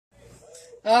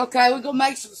Okay, we're going to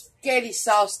make some spaghetti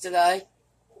sauce today.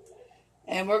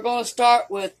 And we're going to start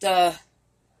with a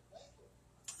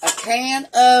can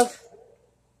of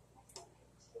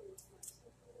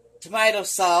tomato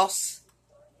sauce.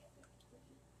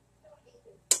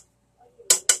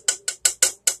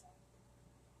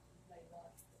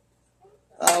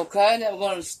 Okay, then we're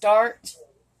going to start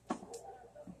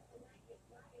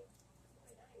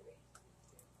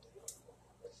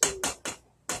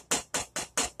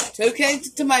 2 cans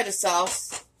of tomato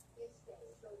sauce.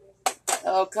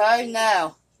 Okay,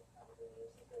 now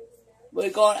we're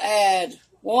going to add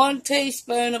 1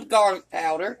 teaspoon of garlic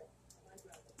powder.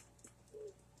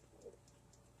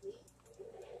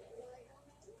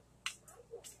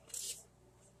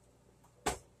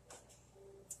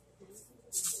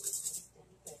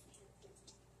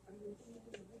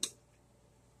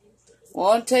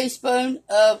 One teaspoon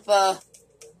of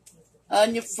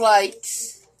onion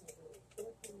flakes,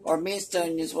 or minced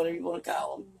onions, whatever you want to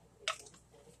call them.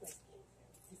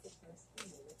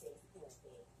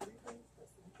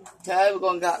 Okay, we're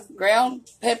going to got ground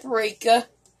paprika.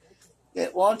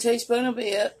 Get 1 teaspoon of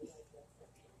it.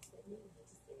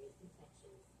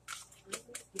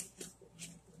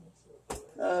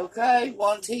 Okay,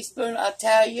 1 teaspoon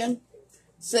Italian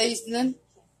seasoning.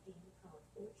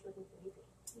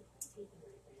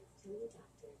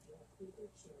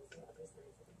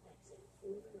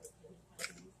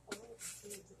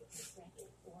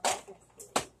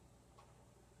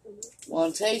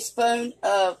 One teaspoon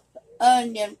of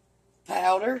onion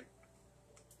powder.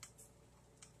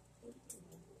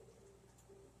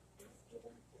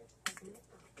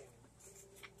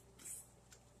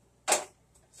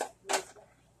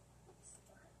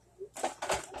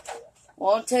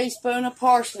 One teaspoon of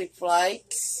parsley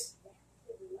flakes.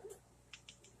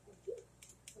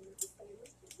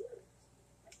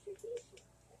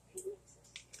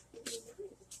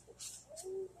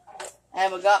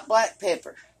 And we got black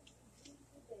pepper.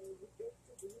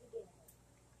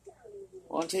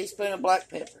 1 teaspoon of black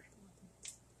pepper.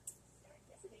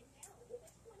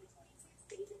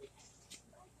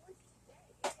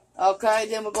 Okay,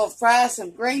 then we're going to fry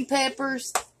some green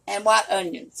peppers and white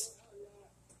onions.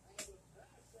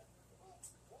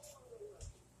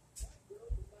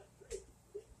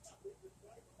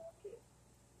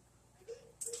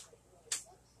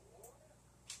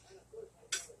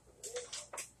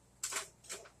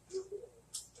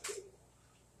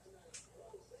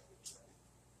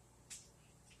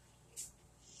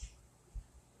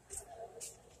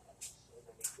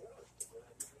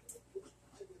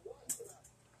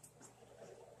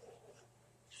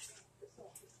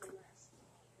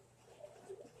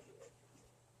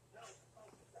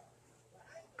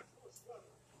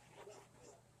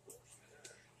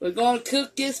 We're going to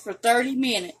cook this for 30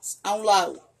 minutes on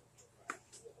low.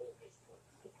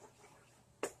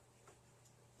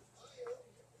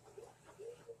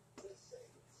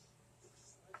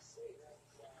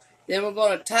 Then we're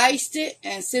going to taste it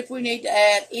and see if we need to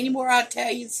add any more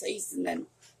Italian seasoning.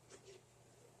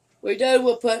 We do,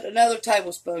 we'll put another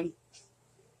tablespoon.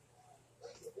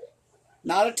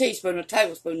 Not a teaspoon, a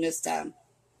tablespoon this time.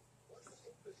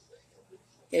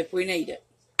 If we need it.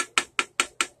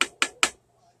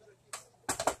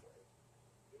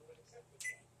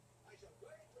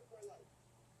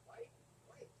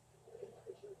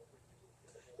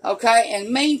 Okay, in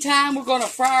the meantime, we're going to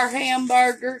fry our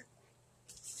hamburger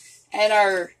and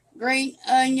our green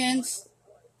onions.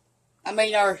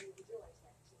 Our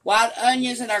white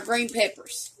onions and our green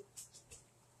peppers.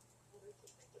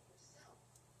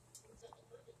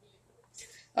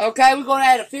 Okay, we're going to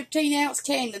add a 15-ounce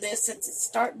can to this since it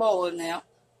starts boiling now.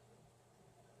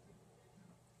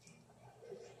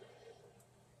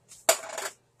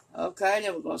 Okay,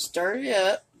 then we're going to stir it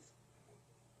up.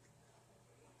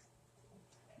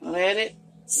 Let it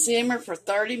simmer for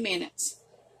 30 minutes.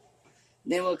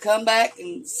 Then we'll come back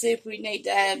and see if we need to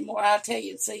add more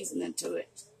Italian seasoning to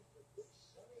it.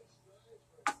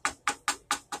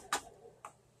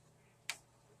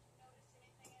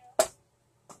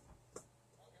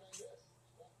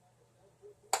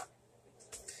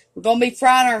 We're going to be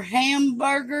frying our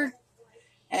hamburger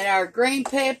and our green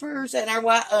peppers and our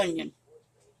white onion.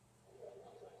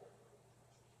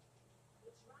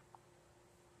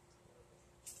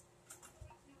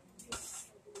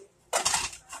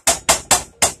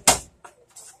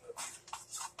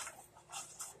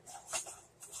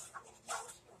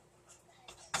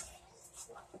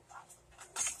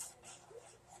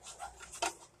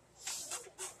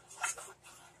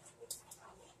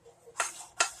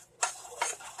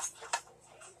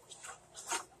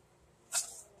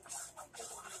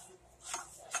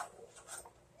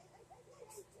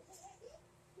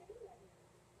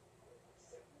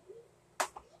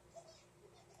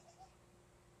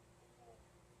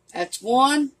 That's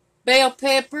 1 bell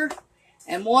pepper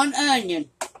and 1 onion.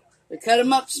 We cut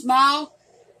them up small,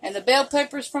 and the bell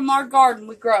peppers from our garden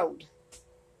we growed.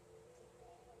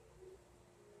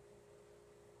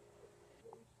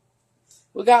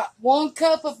 We got 1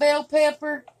 cup of bell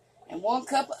pepper and 1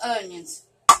 cup of onions.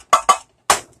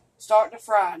 Starting to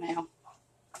fry now.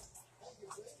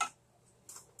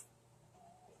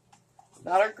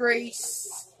 Got our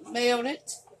grease melted.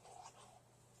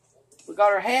 We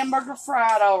got our hamburger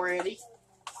fried already.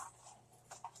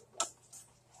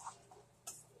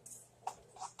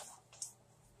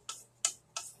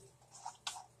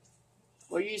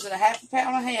 We're using a half a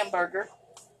pound of hamburger.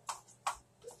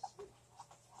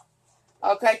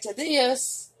 Okay, to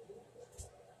this,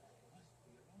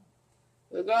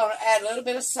 we're going to add a little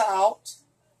bit of salt.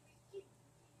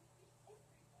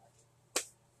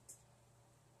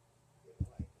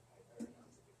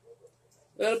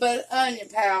 A little bit of onion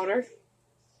powder.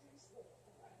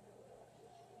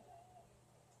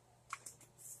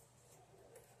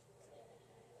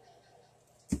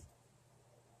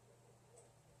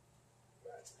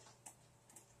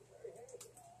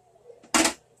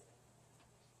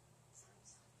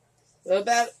 A little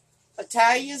bit of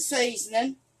Italian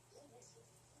seasoning.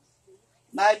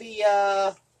 Maybe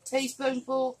a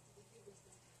teaspoonful.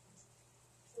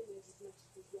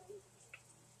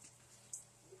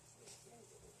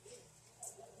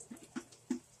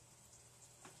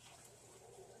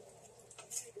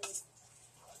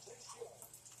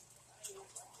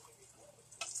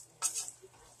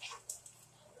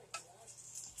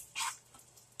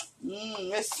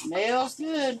 This smells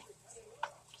good.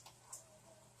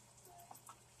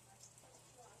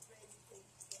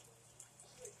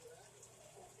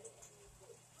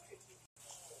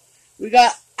 We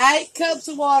got 8 cups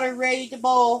of water ready to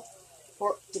boil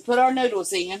to put our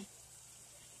noodles in.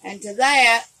 And to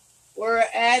that, we're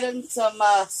adding some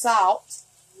salt.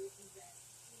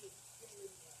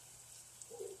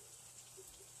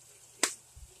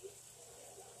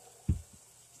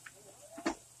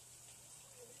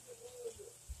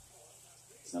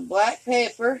 Some black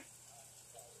pepper.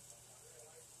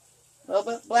 A little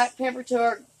bit of black pepper to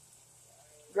our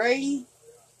green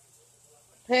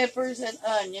peppers and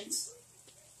onions.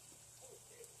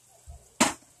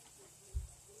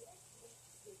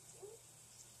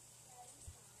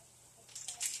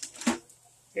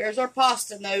 Here's our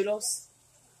pasta noodles.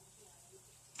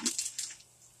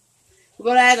 We're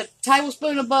going to add a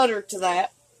tablespoon of butter to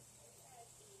that.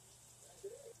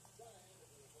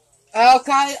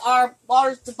 Okay, our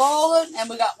water's to boiling, and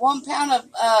we got 1 pound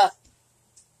of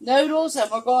noodles, and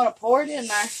we're going to pour it in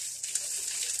there.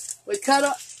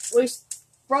 We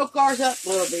broke ours up a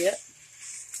little bit.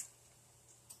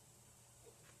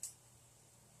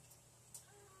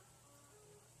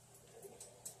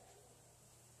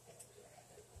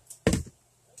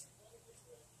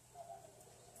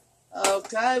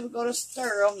 Okay, we're going to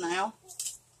stir them now.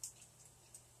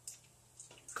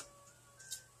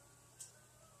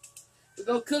 We're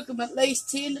going to cook them at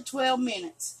least 10 to 12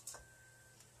 minutes.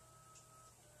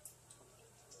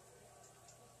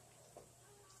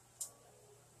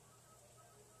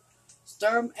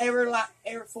 Stir them every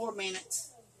 4 minutes.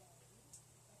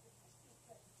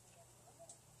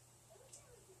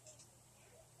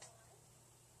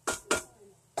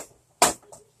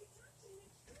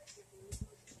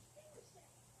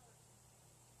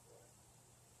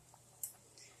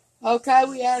 Okay,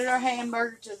 we added our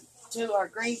hamburger to our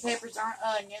green peppers and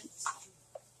our onions.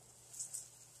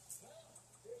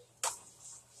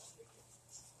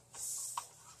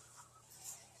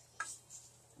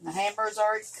 And the hamburger's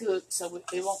already cooked, so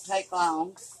it won't take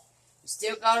long. We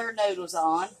still got our noodles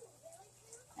on.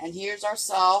 And here's our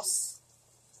sauce.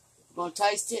 We're going to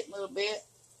taste it a little bit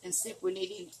and see if we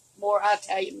need any more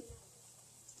Italian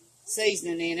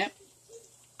seasoning in it.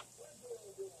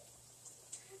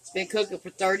 It's been cooking for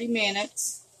 30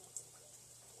 minutes.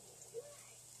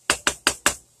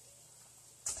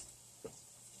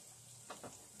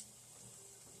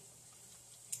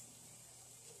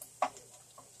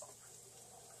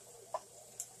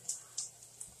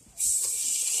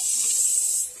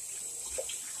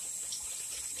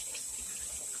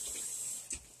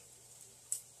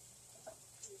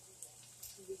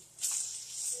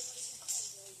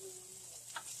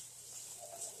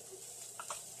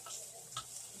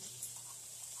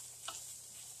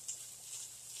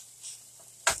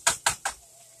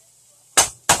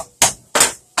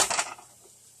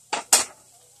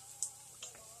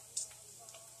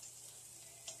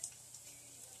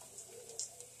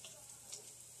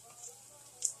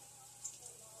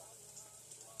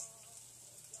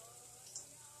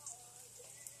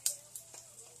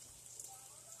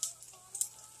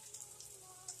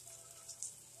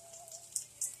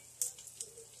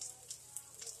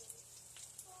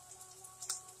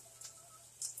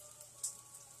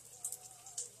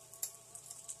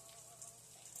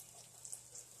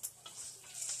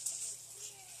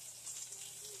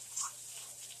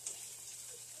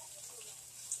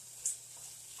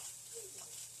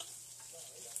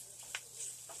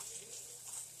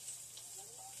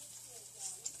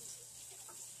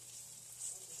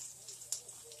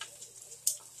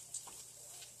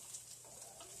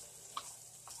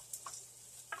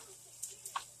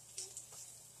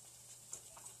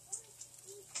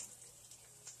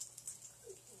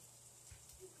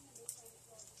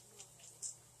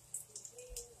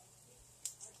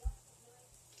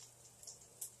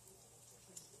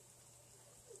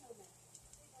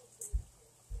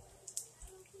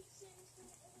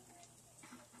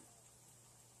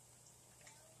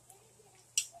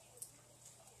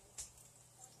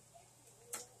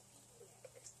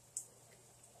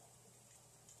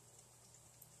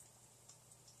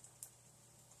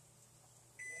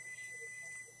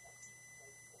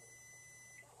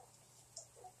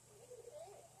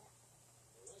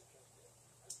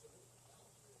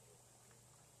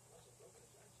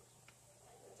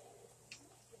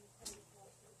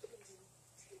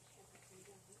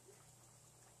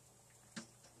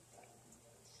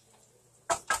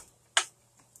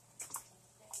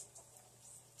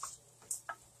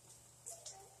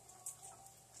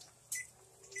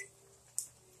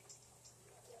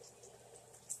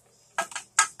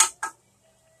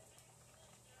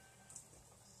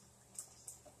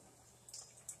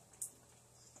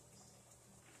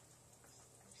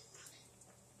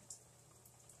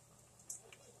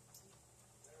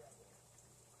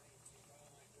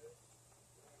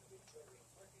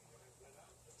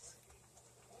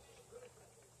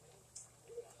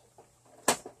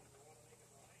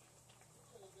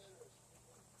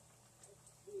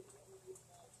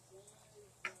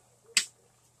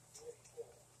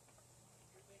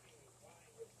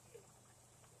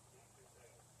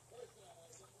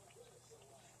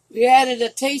 We added a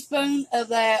teaspoon of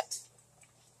that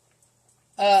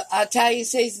Italian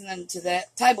seasoning to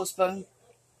that, tablespoon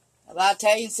of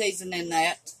Italian seasoning in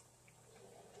that.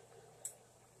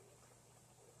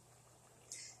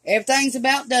 Everything's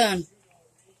about done.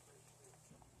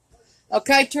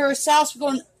 Okay, to our sauce, we're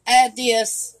going to add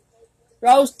this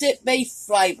roasted beef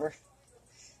flavor.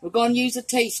 We're going to use a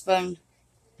teaspoon.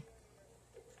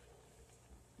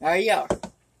 There you are.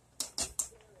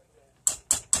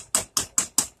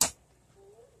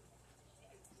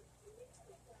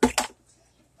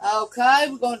 Okay,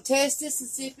 we're going to test this and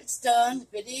see if it's done.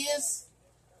 If it is,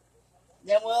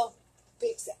 then we'll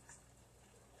fix it.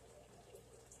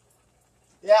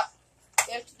 Yep,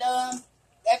 it's done.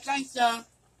 Everything's done.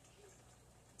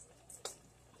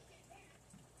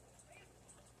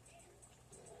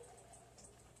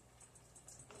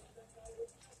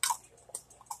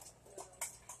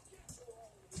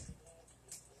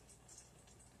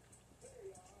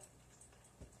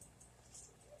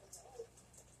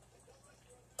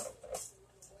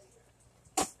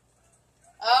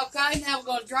 Okay, now we're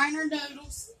going to drain our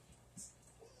noodles.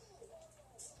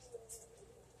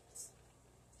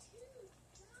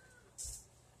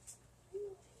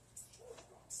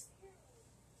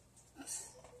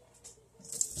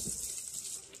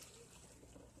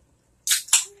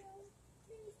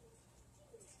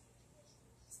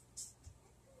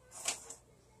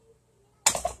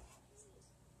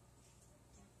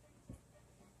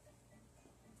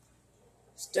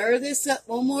 Stir this up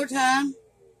one more time.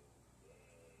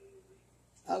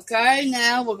 Okay,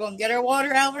 now we're going to get our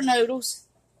water out of our noodles.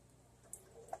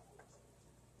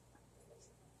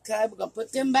 Okay, we're going to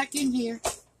put them back in here.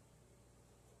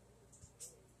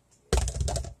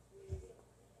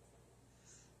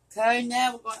 Okay,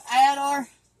 now we're going to add our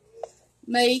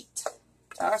meat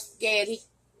to our spaghetti.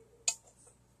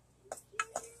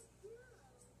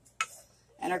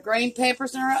 And our green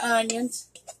peppers and our onions.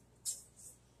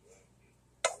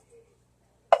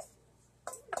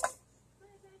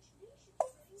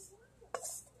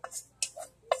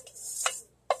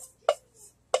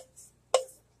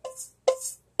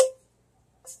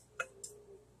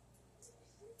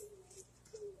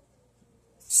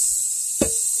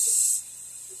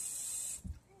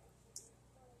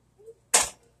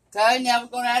 Okay, now we're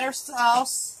going to add our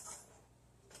sauce.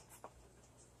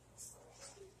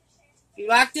 If you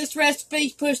like this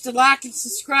recipe, push the like and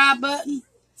subscribe button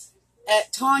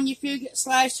at Tawynia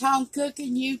Fugate / Home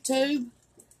Cooking YouTube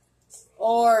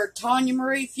or Tawynia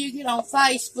Marie Fugate on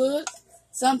Facebook.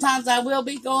 Sometimes I will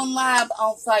be going live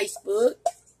on Facebook.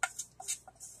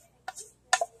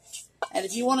 And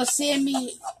if you want to send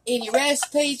me any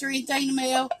recipes or anything to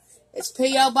mail, it's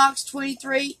P.O. Box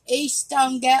 23, East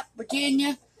Stone Gap,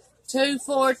 Virginia,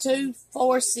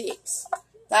 24246.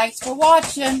 Thanks for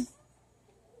watching.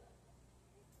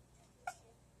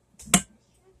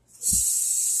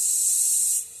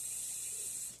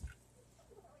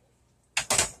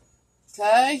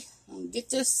 Okay, I'm going to get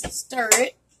this and stir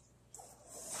it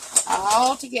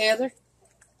all together.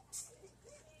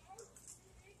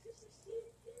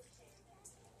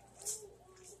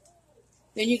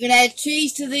 Then you can add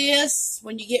cheese to this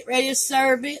when you get ready to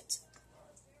serve it.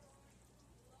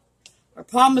 Or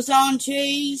Parmesan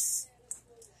cheese.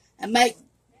 And make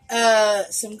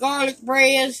some garlic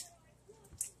bread.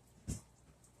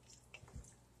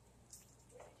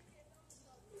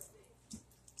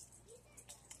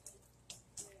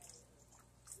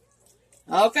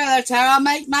 Okay, that's how I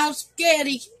make my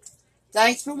spaghetti.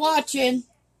 Thanks for watching.